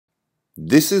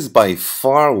This is by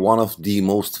far one of the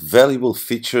most valuable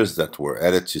features that were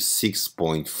added to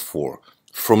 6.4.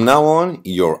 From now on,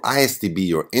 your ISDB,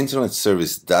 your Internet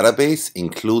Service Database,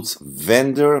 includes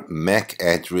vendor MAC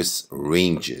address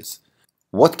ranges.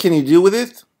 What can you do with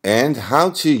it and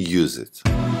how to use it?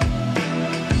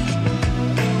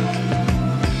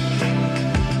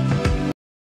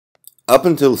 Up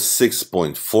until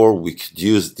 6.4, we could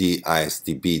use the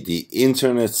ISDB, the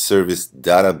Internet Service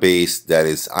Database, that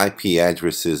is IP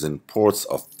addresses and ports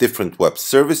of different web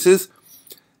services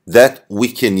that we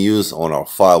can use on our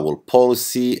firewall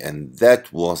policy, and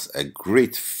that was a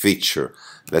great feature.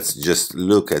 Let's just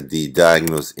look at the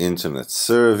Diagnostics Internet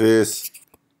Service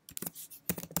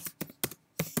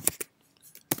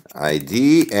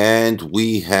ID, and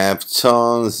we have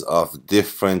tons of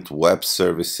different web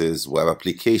services, web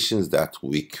applications that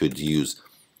we could use.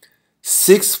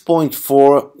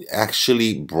 6.4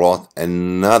 actually brought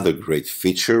another great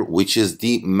feature, which is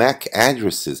the MAC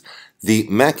addresses. The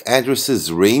MAC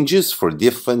addresses ranges for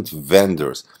different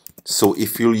vendors. So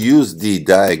if you use the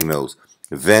Diagnose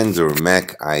vendor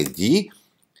MAC ID,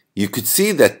 you could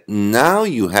see that now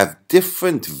you have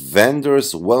different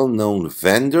vendors, well-known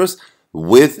vendors,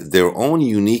 with their own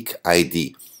unique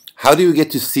ID. How do you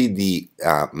get to see the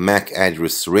MAC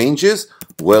address ranges?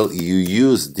 Well, you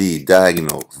use the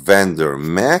Diagnose vendor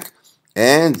MAC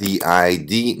and the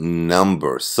ID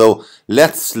number. So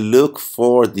let's look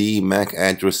for the MAC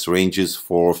address ranges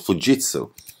for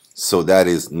Fujitsu. So that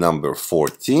is number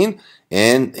 14,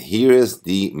 and here is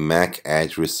the MAC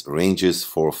address ranges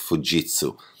for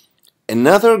Fujitsu.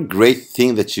 Another great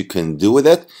thing that you can do with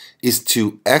it is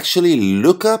to actually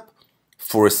look up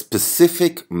for a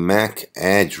specific MAC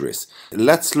address.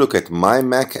 Let's look at my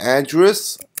MAC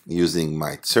address using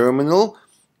my terminal,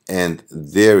 and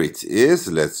there it is.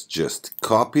 Let's just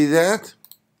copy that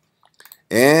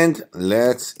and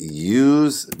let's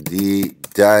use the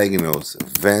Diagnose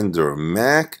vendor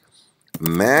MAC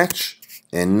match,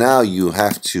 and now you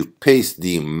have to paste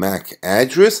the MAC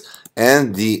address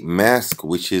and the mask,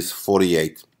 which is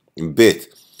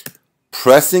 48-bit.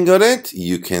 Pressing on it,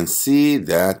 you can see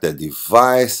that the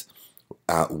device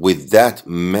with that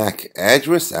MAC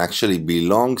address actually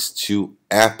belongs to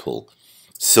Apple.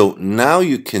 So now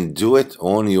you can do it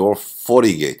on your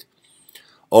Fortigate.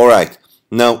 Alright,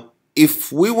 now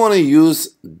if we want to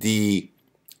use the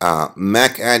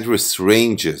MAC address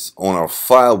ranges on our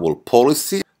firewall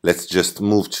policy, let's just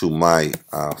move to my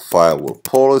firewall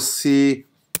policy.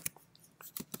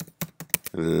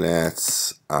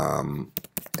 Let's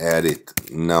add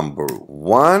it number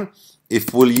 1.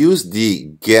 If we'll use the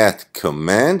get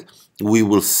command, we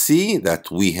will see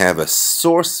that we have a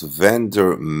source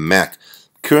vendor MAC.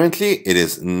 Currently it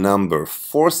is number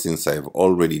 4, since I've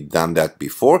already done that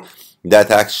before.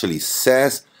 That actually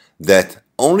says that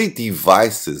only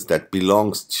devices that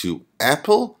belongs to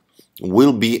Apple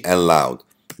will be allowed.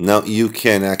 Now you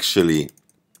can actually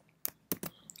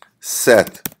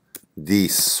set the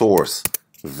source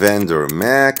vendor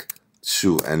MAC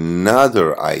to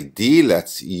another ID.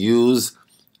 Let's use,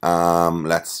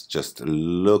 let's just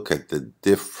look at the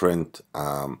different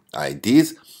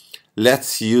IDs.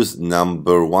 Let's use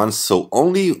number 1. So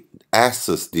only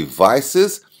Asus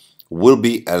devices will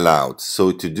be allowed.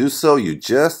 So to do so, you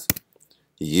just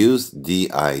use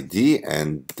the ID,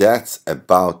 and that's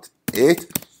about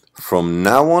it. From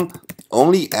now on,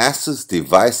 only Asus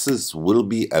devices will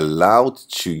be allowed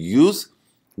to use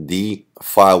the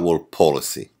firewall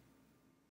policy.